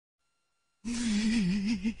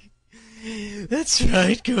That's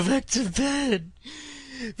right, go back to bed.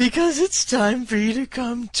 Because it's time for you to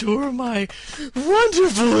come tour my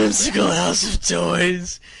wonderful whimsical house of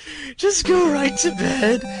toys. Just go right to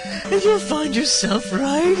bed, and you'll find yourself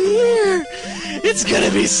right here. It's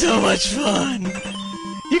gonna be so much fun.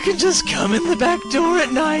 You can just come in the back door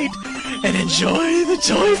at night and enjoy the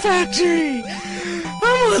toy factory.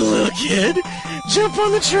 I'm a little kid. Jump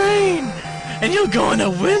on the train, and you'll go on a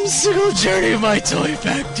whimsical journey of my toy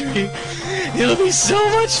factory. It'll be so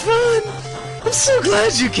much fun. I'm so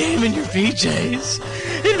glad you came in your PJs.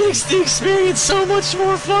 It makes the experience so much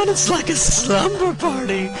more fun. It's like a slumber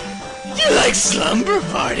party. You like slumber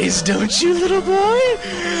parties, don't you, little boy?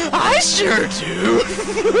 I sure do.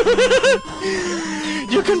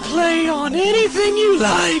 You can play on anything you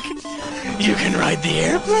like. You can ride the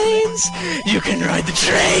airplanes. You can ride the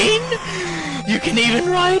train. You can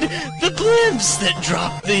even ride the blimps that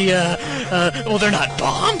drop the, well, they're not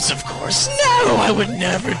bombs, of course. No, I would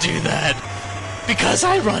never do that. Because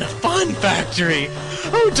I run a fun factory.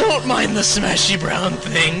 Oh, don't mind the smashy brown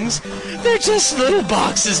things. They're just little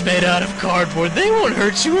boxes made out of cardboard. They won't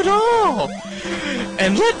hurt you at all.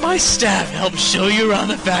 And let my staff help show you around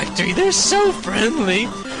the factory. They're so friendly.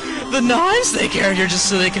 The knives they carry are just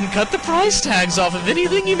so they can cut the price tags off of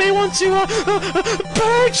anything you may want to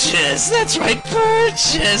purchase. That's right,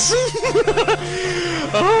 purchase.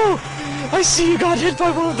 Oh, I see you got hit by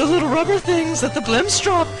one of the little rubber things that the blimps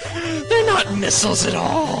drop. They're not missiles at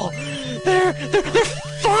all. They're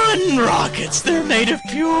fun rockets. They're made of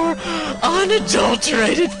pure,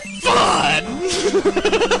 unadulterated fun.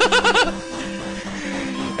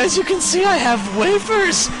 As you can see, I have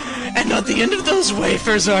wafers. And at the end of those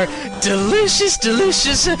wafers are delicious,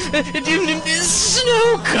 delicious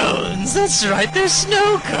snow cones. That's right, they're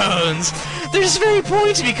snow cones. They're just very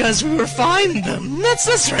pointy because we refined them.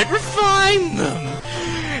 That's right, refined them.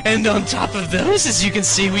 And on top of those, as you can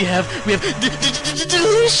see, we have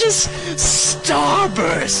delicious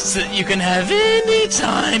starbursts that you can have any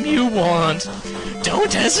time you want.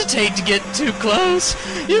 Don't hesitate to get too close.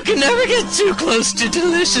 You can never get too close to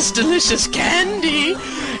delicious, delicious candy.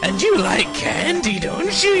 And you like candy,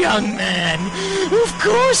 don't you, young man? Of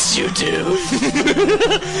course you do.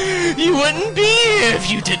 You wouldn't be here if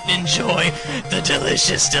you didn't enjoy the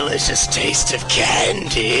delicious, delicious taste of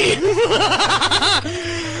candy.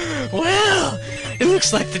 Well, it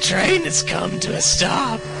looks like the train has come to a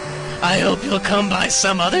stop. I hope you'll come by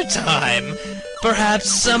some other time. Perhaps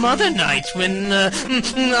some other night when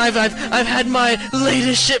I've had my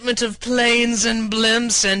latest shipment of planes and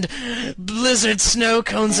blimps and blizzard snow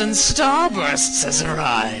cones and starbursts has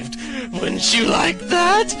arrived. Wouldn't you like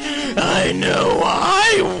that? I know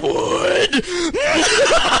I would.